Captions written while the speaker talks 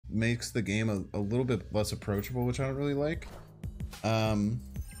makes the game a little bit less approachable, which I don't really like.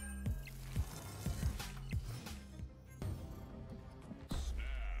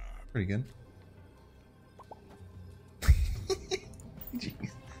 Pretty good. Jeez.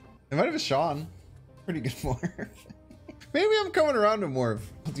 It might have a Sean. Pretty good Morph. Maybe I'm coming around to Morph.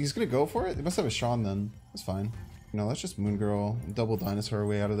 He's gonna go for it? They must have a Sean then. That's fine. No, let's just Moon Girl, double dinosaur our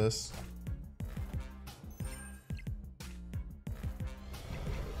way out of this.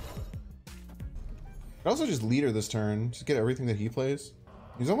 Could also just lead her this turn. Just get everything that he plays.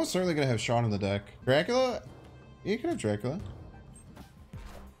 He's almost certainly gonna have Sean in the deck. Dracula? Yeah, you can have Dracula.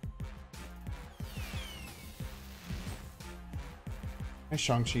 Nice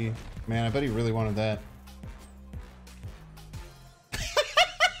Shang-Chi. Man, I bet he really wanted that.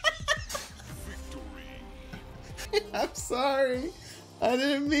 I'm sorry. I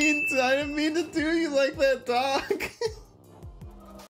didn't mean to do you like that, dog.